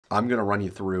I'm gonna run you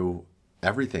through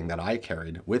everything that I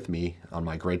carried with me on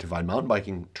my Great Divide mountain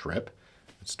biking trip.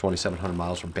 It's 2,700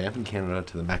 miles from Banff in Canada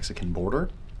to the Mexican border.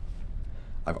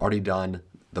 I've already done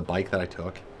the bike that I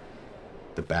took,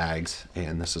 the bags,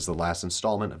 and this is the last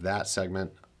installment of that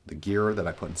segment, the gear that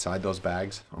I put inside those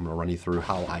bags. I'm gonna run you through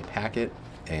how I pack it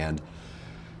and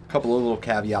a couple of little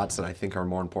caveats that I think are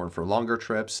more important for longer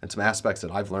trips and some aspects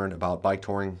that I've learned about bike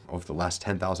touring over the last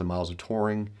 10,000 miles of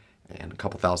touring and a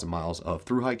couple thousand miles of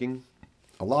through hiking.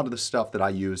 A lot of the stuff that I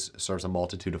use serves a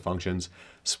multitude of functions,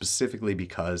 specifically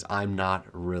because I'm not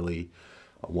really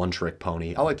a one-trick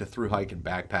pony. I like to through hike and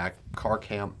backpack, car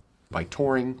camp, bike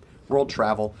touring, world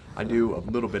travel. I do a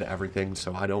little bit of everything,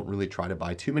 so I don't really try to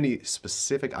buy too many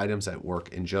specific items that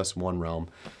work in just one realm.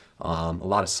 A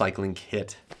lot of cycling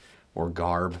kit or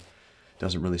garb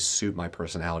doesn't really suit my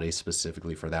personality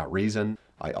specifically for that reason.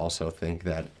 I also think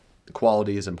that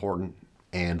quality is important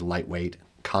and lightweight,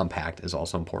 compact is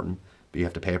also important, but you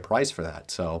have to pay a price for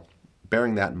that. So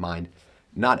bearing that in mind,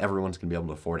 not everyone's gonna be able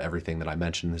to afford everything that I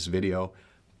mentioned in this video,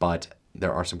 but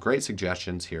there are some great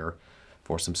suggestions here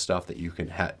for some stuff that you can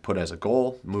put as a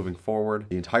goal moving forward.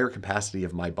 The entire capacity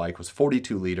of my bike was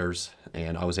 42 liters,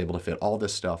 and I was able to fit all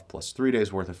this stuff plus 3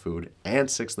 days worth of food and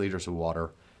 6 liters of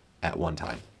water at one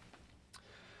time.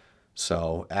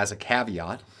 So as a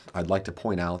caveat, I'd like to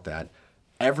point out that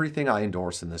everything I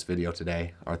endorse in this video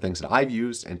today are things that I've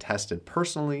used and tested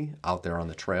personally out there on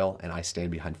the trail, and I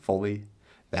stand behind fully.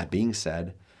 That being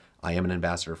said, I am an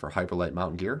ambassador for Hyperlight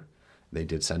Mountain Gear. They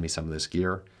did send me some of this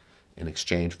gear in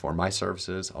exchange for my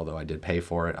services. Although I did pay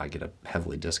for it, I get a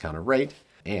heavily discounted rate.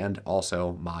 And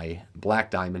also my Black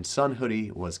Diamond Sun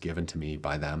hoodie was given to me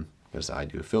by them because I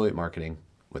do affiliate marketing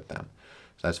with them.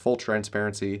 So that's full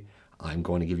transparency. I'm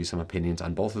going to give you some opinions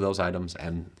on both of those items,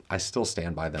 and I still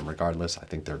stand by them regardless. I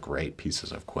think they're great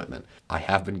pieces of equipment. I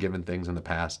have been given things in the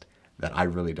past that I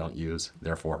really don't use,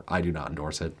 therefore I do not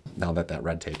endorse it. Now that that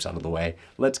red tape's out of the way,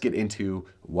 let's get into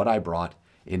what I brought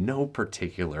in no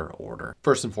particular order.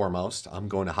 First and foremost, I'm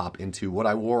going to hop into what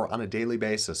I wore on a daily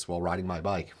basis while riding my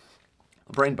bike.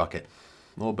 A brain bucket,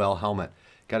 little bell helmet.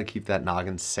 Got to keep that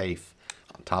noggin safe.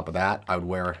 On top of that, I would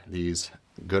wear these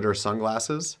Gooder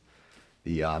sunglasses.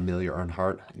 The Amelia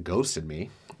Earnhardt Ghosted Me.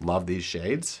 Love these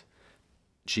shades.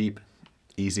 Cheap,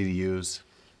 easy to use.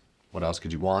 What else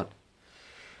could you want?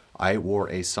 I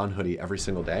wore a sun hoodie every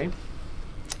single day.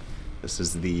 This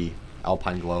is the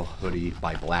Alpine Glow hoodie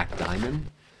by Black Diamond.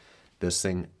 This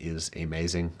thing is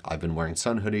amazing. I've been wearing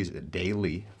sun hoodies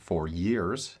daily for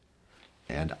years,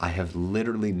 and I have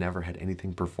literally never had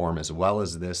anything perform as well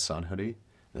as this sun hoodie.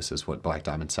 This is what Black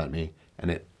Diamond sent me, and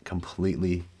it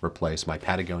completely replaced my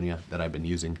Patagonia that I've been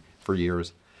using for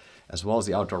years, as well as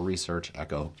the Outdoor Research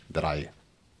Echo that I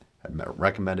had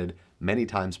recommended many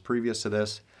times previous to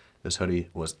this. This hoodie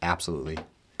was absolutely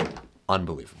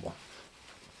unbelievable.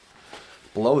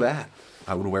 Below that,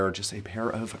 I would wear just a pair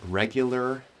of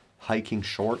regular hiking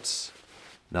shorts,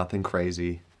 nothing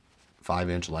crazy,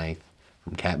 5-inch length,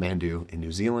 from Kathmandu in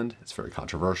New Zealand. It's very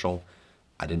controversial.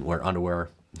 I didn't wear underwear,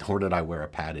 nor did I wear a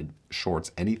padded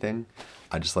shorts, anything.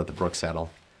 I just let the Brooks saddle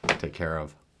take care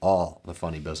of all the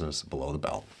funny business below the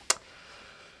belt.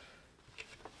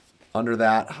 Under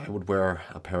that, I would wear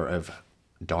a pair of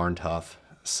darn tough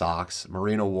socks,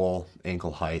 merino wool,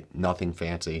 ankle height, nothing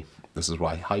fancy. This is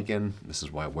what I hike in. This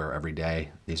is what I wear every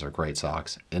day. These are great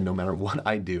socks. And no matter what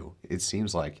I do, it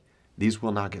seems like these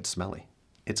will not get smelly.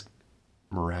 It's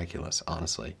miraculous,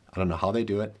 honestly. I don't know how they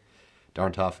do it.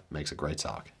 Darn tough, makes a great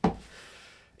sock.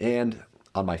 And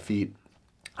on my feet,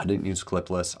 I didn't use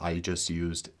clipless. I just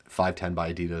used 510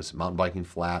 by Adidas mountain biking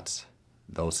flats.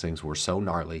 Those things were so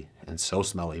gnarly and so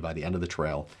smelly by the end of the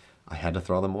trail, I had to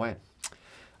throw them away.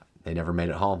 They never made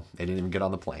it home. They didn't even get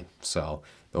on the plane. So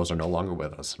those are no longer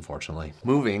with us, unfortunately.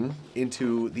 Moving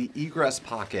into the egress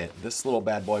pocket. This little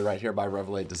bad boy right here by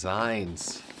Revelate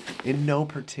Designs. In no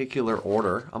particular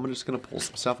order, I'm just gonna pull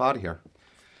some stuff out of here.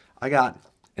 I got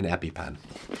an EpiPen.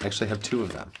 I actually have 2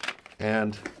 of them.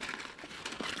 And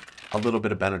a little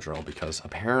bit of Benadryl, because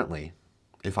apparently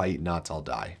if I eat nuts, I'll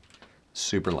die.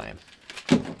 Super lame.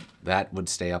 That would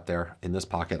stay up there in this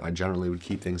pocket. I generally would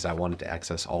keep things I wanted to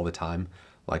access all the time,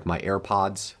 like my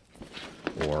AirPods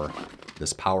or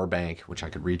this power bank, which I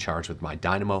could recharge with my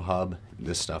Dynamo hub.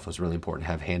 This stuff was really important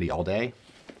to have handy all day.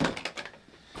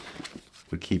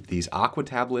 Would keep these aqua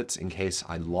tablets in case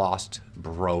I lost,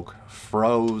 broke,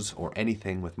 froze, or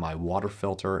anything with my water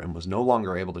filter and was no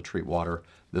longer able to treat water.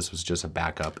 This was just a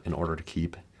backup in order to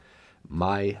keep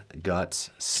my guts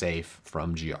safe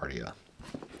from Giardia.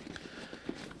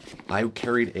 I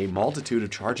carried a multitude of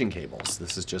charging cables.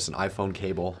 This is just an iPhone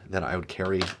cable that I would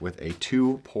carry with a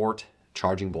 2-port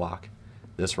charging block.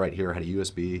 This right here had a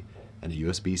USB and a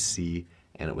USB-C,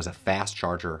 and it was a fast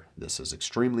charger. This is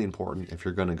extremely important if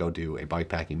you're gonna go do a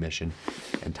bikepacking mission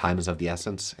and time is of the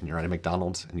essence and you're at a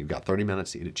McDonald's and you've got 30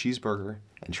 minutes to eat a cheeseburger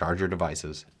and charge your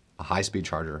devices. A high-speed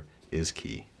charger is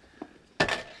key.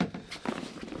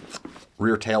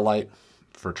 Rear tail light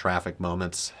for traffic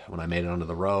moments when I made it onto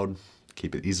the road.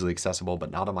 Keep it easily accessible,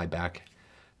 but not on my back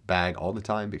bag all the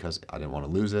time because I didn't want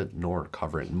to lose it nor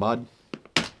cover it in mud.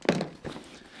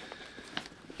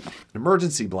 An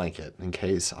emergency blanket in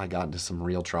case I got into some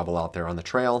real trouble out there on the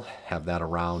trail. Have that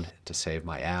around to save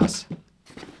my ass.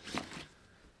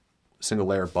 Single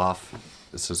layer buff.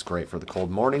 This is great for the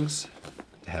cold mornings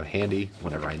to have handy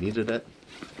whenever I needed it.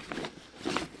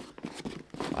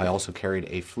 I also carried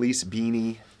a fleece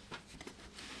beanie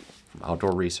from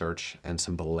Outdoor Research and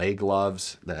some belay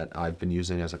gloves that I've been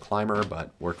using as a climber,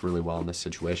 but worked really well in this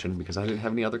situation because I didn't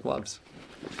have any other gloves.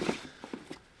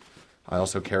 I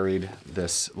also carried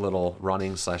this little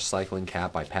running / cycling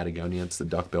cap by Patagonia. It's the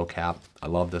duckbill cap. I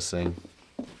love this thing.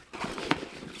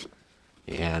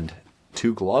 And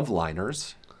 2 glove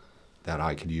liners that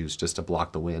I could use just to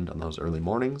block the wind on those early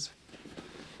mornings.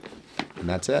 And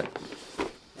that's it.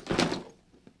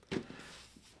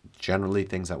 Generally,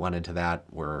 things that went into that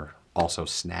were also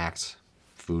snacks,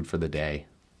 food for the day,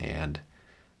 and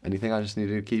anything I just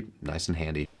needed to keep nice and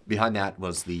handy. Behind that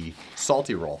was the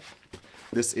Salty Roll.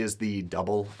 This is the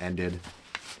double-ended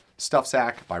stuff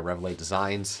sack by Revelate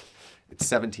Designs. It's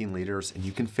 17 liters, and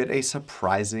you can fit a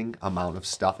surprising amount of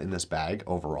stuff in this bag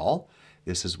overall.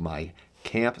 This is my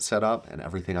camp setup and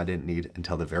everything I didn't need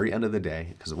until the very end of the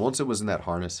day, because once it was in that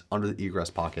harness under the egress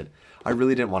pocket, I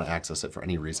really didn't want to access it for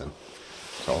any reason.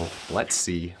 So let's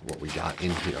see what we got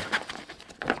in here.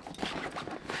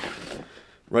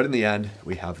 Right in the end,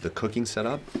 we have the cooking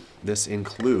setup. This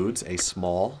includes a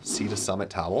small Sea to Summit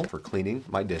towel for cleaning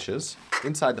my dishes.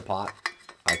 Inside the pot,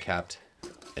 I kept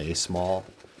a small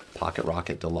Pocket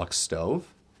Rocket Deluxe stove.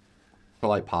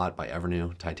 Light pot by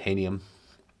Evernew, titanium.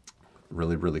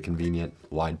 Really, really convenient,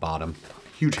 wide bottom,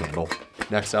 huge handle.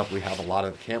 Next up, we have a lot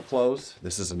of camp clothes.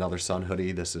 This is another sun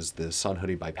hoodie. This is the sun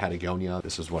hoodie by Patagonia.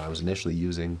 This is what I was initially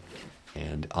using.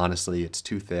 And honestly, it's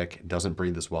too thick. It doesn't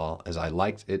breathe as well as I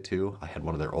liked it to. I had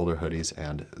one of their older hoodies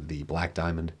and the Black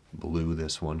Diamond blew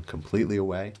this one completely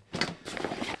away.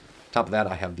 Top of that,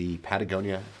 I have the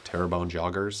Patagonia Terrebone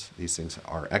joggers. These things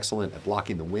are excellent at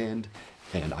blocking the wind,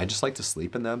 and I just like to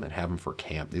sleep in them and have them for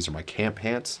camp. These are my camp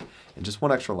pants, and just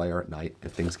one extra layer at night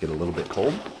if things get a little bit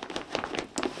cold.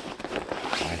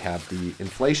 I have the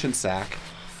inflation sack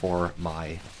for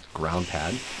my ground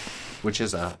pad, which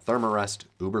is a Thermarest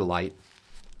Uber Light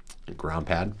ground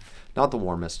pad. Not the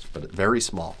warmest, but very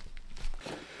small.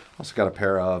 Also got a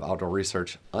pair of Outdoor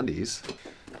Research undies.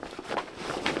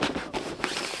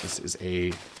 This is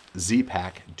a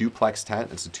Z-Pack duplex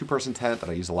tent. It's a 2-person tent that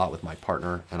I use a lot with my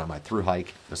partner and on my thru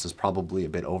hike. This is probably a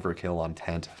bit overkill on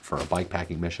tent for a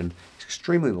bikepacking mission. It's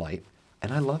extremely light,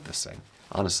 and I love this thing,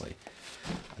 honestly.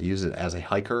 I use it as a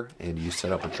hiker and you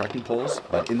set up with trekking poles,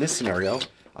 but in this scenario,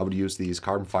 I would use these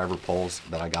carbon fiber poles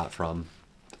that I got from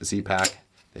Z-Pack.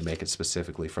 They make it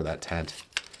specifically for that tent.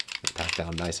 They pack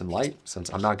down nice and light since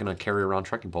I'm not gonna carry around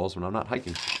trekking poles when I'm not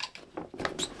hiking.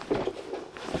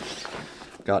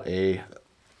 Got a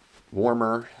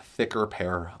warmer, thicker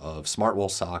pair of Smart Wool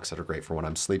socks that are great for when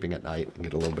I'm sleeping at night and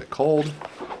get a little bit cold.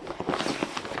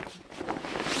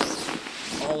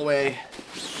 All the way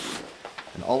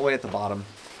at the bottom,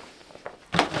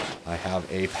 I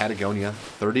have a Patagonia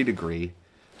 30-degree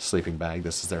sleeping bag.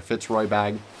 This is their Fitzroy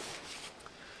bag.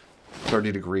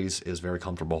 30 degrees is very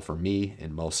comfortable for me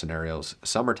in most scenarios.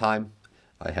 Summertime,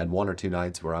 I had 1 or 2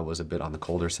 nights where I was a bit on the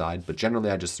colder side, but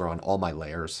generally I just throw on all my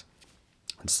layers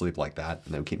and sleep like that,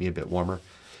 and they would keep me a bit warmer.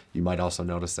 You might also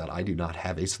notice that I do not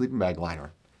have a sleeping bag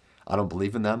liner. I don't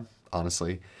believe in them,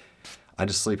 honestly. I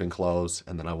just sleep in clothes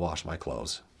and then I wash my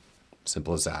clothes.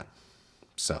 Simple as that.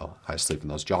 So I sleep in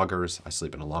those joggers, I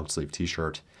sleep in a long sleeve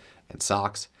t-shirt and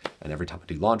socks, and every time I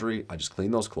do laundry, I just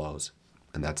clean those clothes,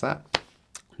 and that's that.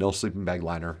 No sleeping bag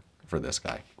liner for this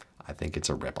guy. I think it's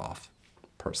a ripoff,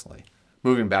 personally.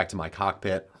 Moving back to my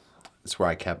cockpit, it's where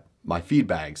I kept my feed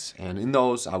bags, and in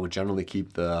those I would generally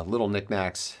keep the little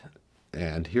knickknacks,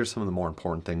 and here's some of the more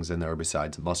important things in there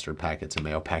besides mustard packets and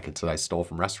mayo packets that I stole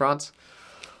from restaurants.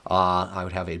 I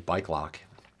would have a bike lock.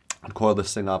 I'd coil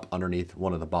this thing up underneath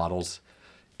one of the bottles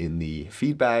in the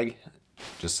feed bag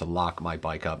just to lock my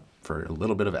bike up for a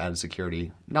little bit of added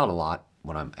security. Not a lot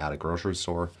when I'm at a grocery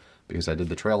store because I did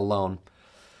the trail alone.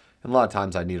 And a lot of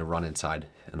times I'd need to run inside.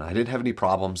 And I didn't have any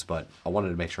problems, but I wanted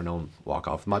to make sure no one walk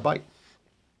off with my bike.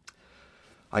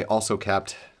 I also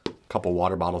kept a couple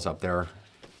water bottles up there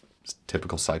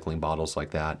typical cycling bottles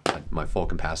like that. My full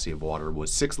capacity of water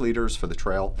was 6 liters for the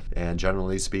trail, and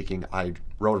generally speaking, I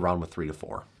rode around with 3 to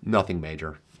 4. Nothing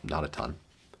major, not a ton.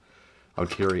 I would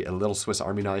carry a little Swiss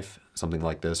Army knife, something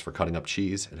like this for cutting up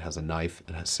cheese. It has a knife,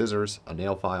 it has scissors, a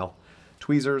nail file,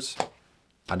 tweezers.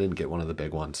 I didn't get one of the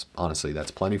big ones. Honestly,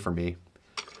 that's plenty for me.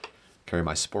 Carry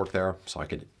my spork there so I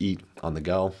could eat on the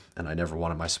go, and I never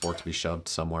wanted my spork to be shoved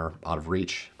somewhere out of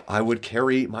reach. I would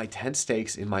carry my tent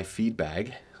stakes in my feed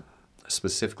bag,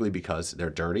 specifically because they're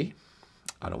dirty.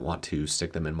 I don't want to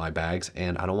stick them in my bags,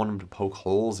 and I don't want them to poke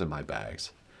holes in my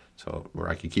bags. So where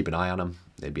I could keep an eye on them,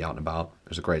 they'd be out and about.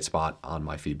 There's a great spot on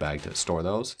my feed bag to store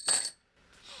those.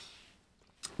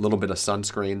 A little bit of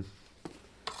sunscreen,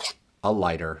 a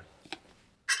lighter,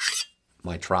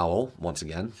 my trowel, once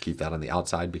again, keep that on the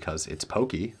outside because it's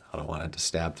pokey. I don't want it to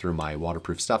stab through my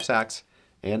waterproof stuff sacks,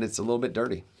 and it's a little bit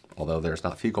dirty. Although there's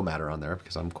not fecal matter on there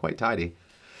because I'm quite tidy,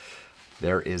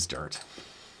 there is dirt.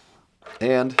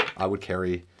 And I would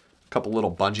carry a couple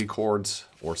little bungee cords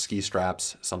or ski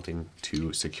straps, something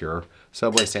to secure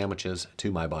Subway sandwiches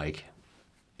to my bike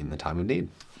in the time of need.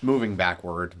 Moving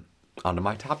backward onto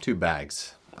my top 2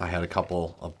 bags. I had a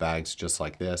couple of bags just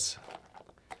like this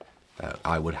that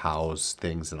I would house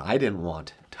things that I didn't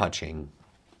want touching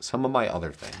some of my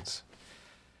other things,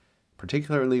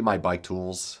 particularly my bike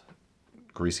tools,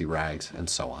 greasy rags, and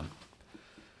so on.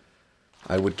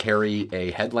 I would carry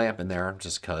a headlamp in there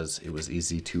just because it was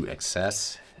easy to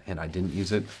access and I didn't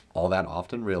use it all that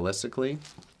often realistically.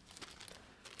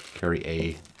 Carry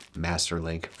a master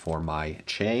link for my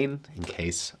chain in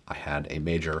case I had a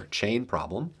major chain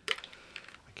problem.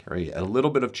 I carry a little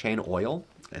bit of chain oil.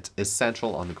 It's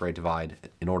essential on the Great Divide.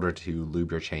 In order to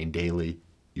lube your chain daily,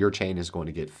 your chain is going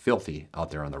to get filthy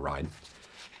out there on the ride.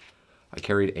 I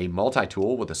carried a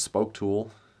multi-tool with a spoke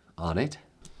tool on it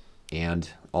and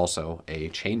also a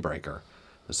chain breaker.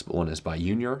 This one is by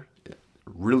Unior.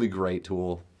 Really great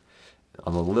tool.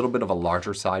 On a little bit of a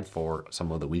larger side for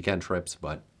some of the weekend trips,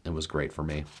 but it was great for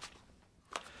me.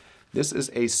 This is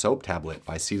a soap tablet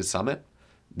by Sea to Summit.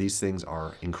 These things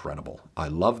are incredible. I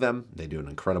love them. They do an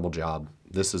incredible job.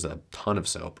 This is a ton of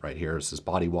soap right here. This is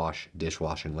body wash,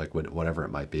 dishwashing liquid, whatever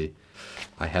it might be.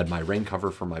 I had my rain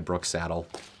cover for my Brooks saddle,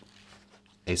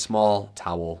 a small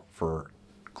towel for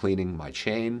cleaning my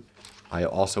chain. I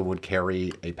also would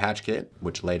carry a patch kit,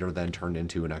 which later then turned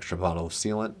into an extra bottle of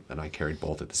sealant, and I carried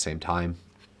both at the same time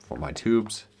for my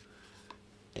tubes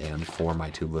and for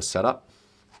my tubeless setup.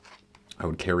 I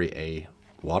would carry a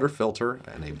water filter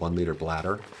and a 1 liter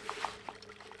bladder.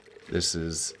 This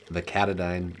is the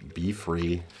Catadine Be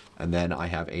Free, and then I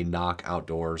have a Knock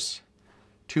Outdoors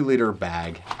 2 liter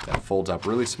bag that folds up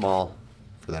really small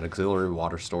for that auxiliary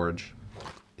water storage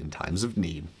in times of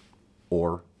need,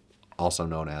 or also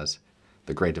known as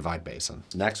the Great Divide Basin.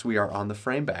 Next, we are on the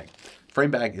frame bag.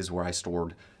 Frame bag is where I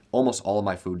stored almost all of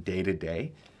my food day to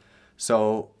day.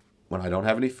 So when I don't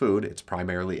have any food, it's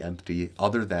primarily empty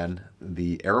other than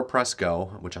the AeroPress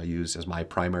Go, which I use as my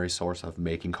primary source of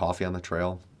making coffee on the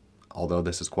trail. Although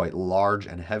this is quite large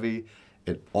and heavy,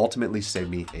 it ultimately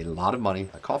saved me a lot of money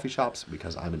at coffee shops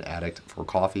because I'm an addict for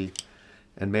coffee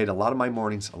and made a lot of my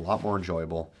mornings a lot more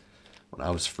enjoyable when I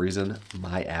was freezing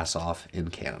my ass off in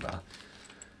Canada.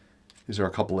 These are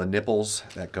a couple of nipples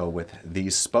that go with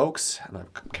these spokes, and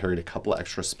I've carried a couple of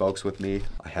extra spokes with me.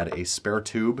 I had a spare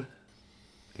tube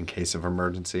in case of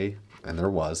emergency, and there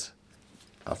was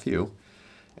a few,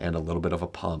 and a little bit of a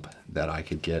pump that I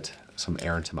could get some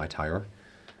air into my tire.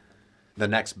 The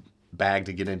next bag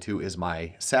to get into is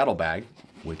my saddle bag,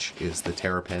 which is the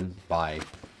Terrapin by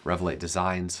Revelate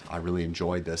Designs. I really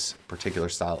enjoyed this particular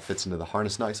style. It fits into the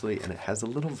harness nicely, and it has a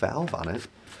little valve on it,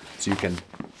 so you can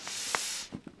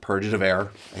purge it of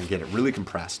air and get it really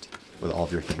compressed with all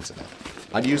of your things in it.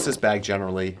 I'd use this bag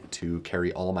generally to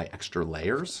carry all of my extra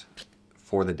layers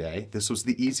for the day. This was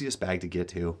the easiest bag to get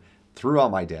to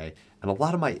throughout my day, and a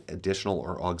lot of my additional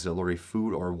or auxiliary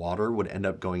food or water would end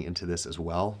up going into this as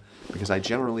well, because I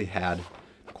generally had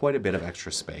quite a bit of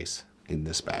extra space in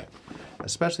this bag,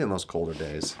 especially in those colder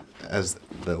days as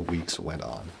the weeks went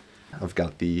on. I've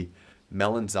got the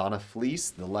Melanzana fleece,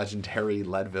 the legendary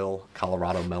Leadville,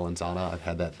 Colorado Melanzana. I've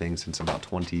had that thing since about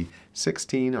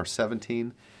 2016 or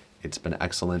 17. It's been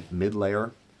excellent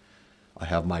mid-layer. I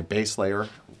have my base layer,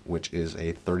 which is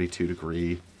a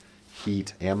 32-degree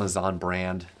heat Amazon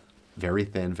brand. Very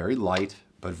thin, very light,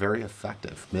 but very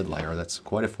effective mid-layer. That's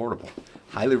quite affordable.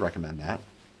 Highly recommend that.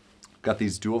 Got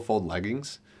these dual fold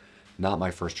leggings. Not my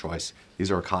first choice.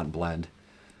 These are a cotton blend.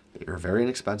 They're very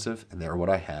inexpensive, and they're what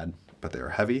I had, but they're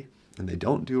heavy, and they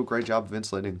don't do a great job of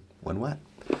insulating when wet.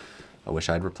 I wish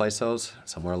I'd replaced those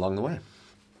somewhere along the way.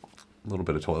 A little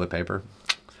bit of toilet paper.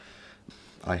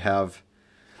 I have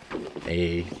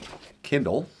a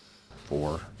Kindle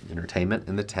for entertainment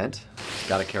in the tent.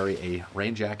 Got to carry a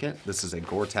rain jacket. This is a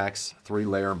Gore-Tex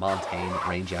 3-layer Montane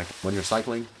rain jacket. When you're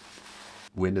cycling,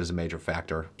 wind is a major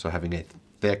factor, so having a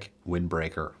thick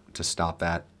windbreaker to stop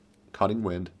that cutting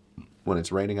wind when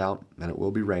it's raining out, and it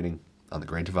will be raining on the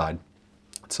Great Divide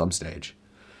at some stage.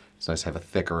 It's nice to have a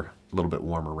thicker, a little bit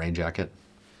warmer rain jacket.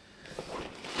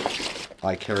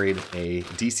 I carried a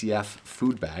DCF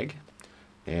food bag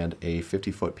and a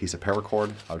 50-foot piece of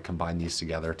paracord. I would combine these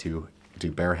together to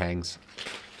do bear hangs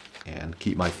and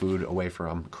keep my food away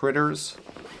from critters.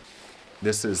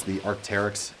 This is the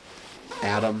Arc'teryx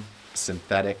Atom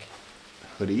synthetic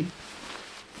hoodie.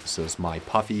 This is my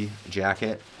puffy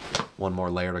jacket. One more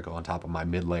layer to go on top of my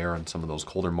mid layer on some of those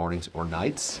colder mornings or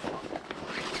nights.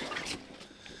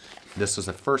 This is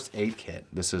a first aid kit.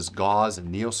 This is gauze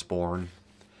and Neosporin,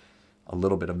 a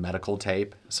little bit of medical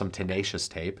tape, some tenacious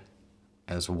tape,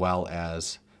 as well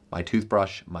as my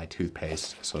toothbrush, my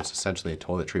toothpaste. So it's essentially a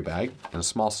toiletry bag and a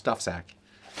small stuff sack.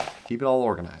 Keep it all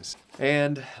organized.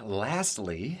 And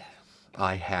lastly,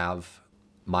 I have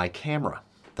my camera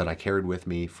that I carried with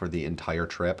me for the entire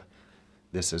trip.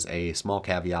 This is a small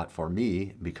caveat for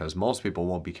me because most people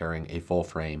won't be carrying a full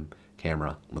frame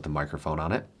camera with a microphone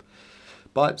on it.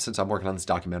 But since I'm working on this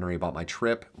documentary about my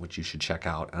trip, which you should check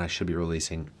out, and I should be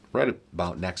releasing right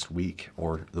about next week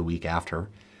or the week after,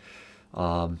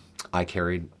 I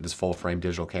carried this full frame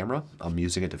digital camera. I'm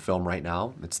using it to film right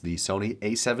now. It's the Sony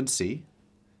A7C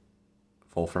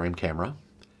full frame camera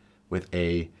with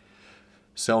a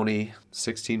Sony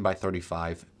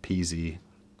 16x35 PZ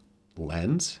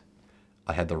lens.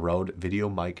 I had the Rode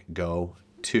VideoMic Go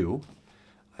 2.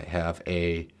 I have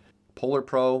a Polar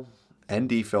Pro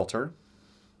ND filter.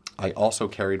 I also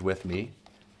carried with me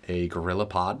a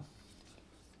GorillaPod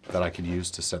that I could use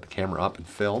to set the camera up and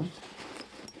film.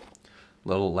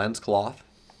 Little lens cloth.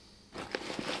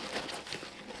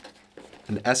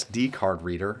 An SD card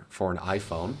reader for an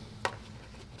iPhone.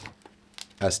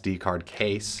 SD card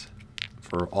case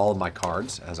for all of my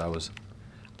cards as I was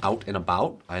out and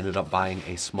about. I ended up buying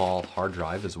a small hard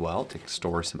drive as well to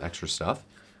store some extra stuff.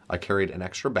 I carried an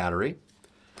extra battery,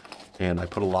 and I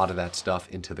put a lot of that stuff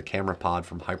into the camera pod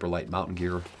from Hyperlight Mountain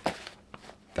Gear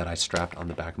that I strapped on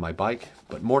the back of my bike.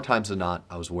 But more times than not,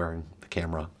 I was wearing the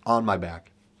camera on my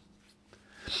back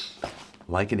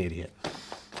like an idiot.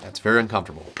 That's very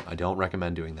uncomfortable. I don't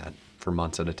recommend doing that for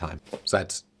months at a time. So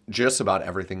that's just about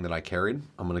everything that I carried.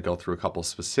 I'm going to go through a couple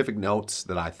specific notes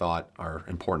that I thought are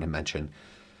important to mention.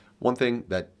 One thing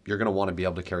that you're going to want to be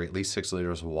able to carry at least 6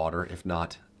 liters of water, if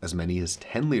not as many as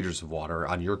 10 liters of water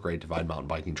on your Great Divide mountain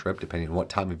biking trip, depending on what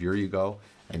time of year you go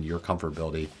and your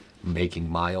comfortability making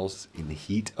miles in the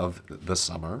heat of the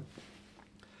summer.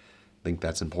 I think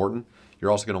that's important. You're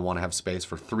also going to want to have space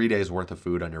for 3 days worth of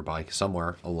food on your bike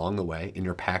somewhere along the way in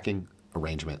your packing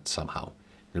arrangement somehow.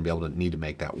 You're going to be able to need to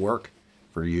make that work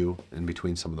for you in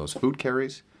between some of those food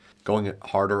carries. Going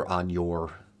harder on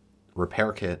your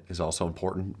repair kit is also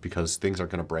important because things are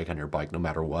going to break on your bike no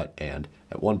matter what. And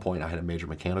at one point I had a major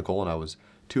mechanical and I was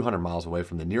 200 miles away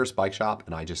from the nearest bike shop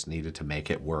and I just needed to make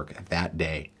it work that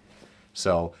day.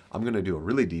 So I'm going to do a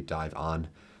really deep dive on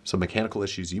some mechanical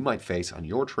issues you might face on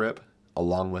your trip,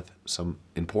 along with some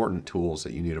important tools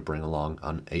that you need to bring along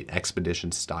on an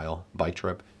expedition style bike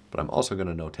trip. But I'm also going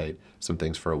to notate some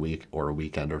things for a week or a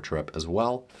weekend or trip as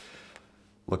well.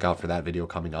 Look out for that video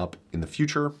coming up in the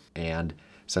future. And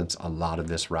since a lot of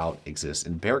this route exists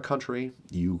in bear country,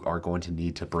 you are going to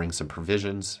need to bring some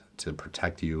provisions to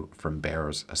protect you from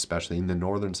bears, especially in the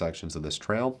northern sections of this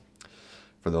trail.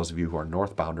 For those of you who are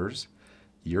northbounders,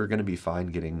 you're going to be fine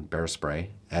getting bear spray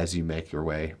as you make your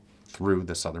way through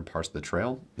the southern parts of the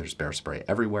trail. There's bear spray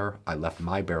everywhere. I left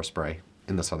my bear spray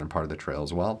in the southern part of the trail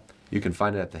as well. You can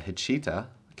find it at the Hitchita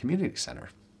Community Center.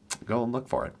 Go and look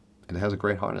for it. And it has a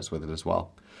great harness with it as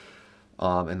well.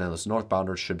 And then those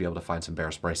northbounders should be able to find some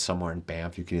bear spray somewhere in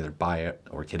Banff. You can either buy it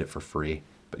or get it for free,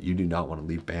 but you do not want to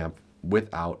leave Banff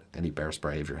without any bear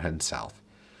spray if you're heading south.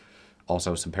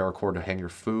 Also, some paracord to hang your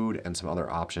food and some other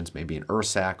options, maybe an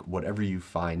Ursack. Whatever you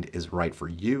find is right for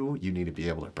you. You need to be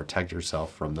able to protect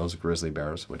yourself from those grizzly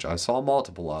bears, which I saw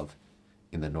multiple of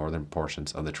in the northern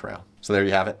portions of the trail. So there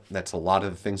you have it. That's a lot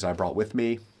of the things I brought with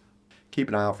me. Keep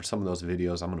an eye out for some of those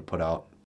videos I'm going to put out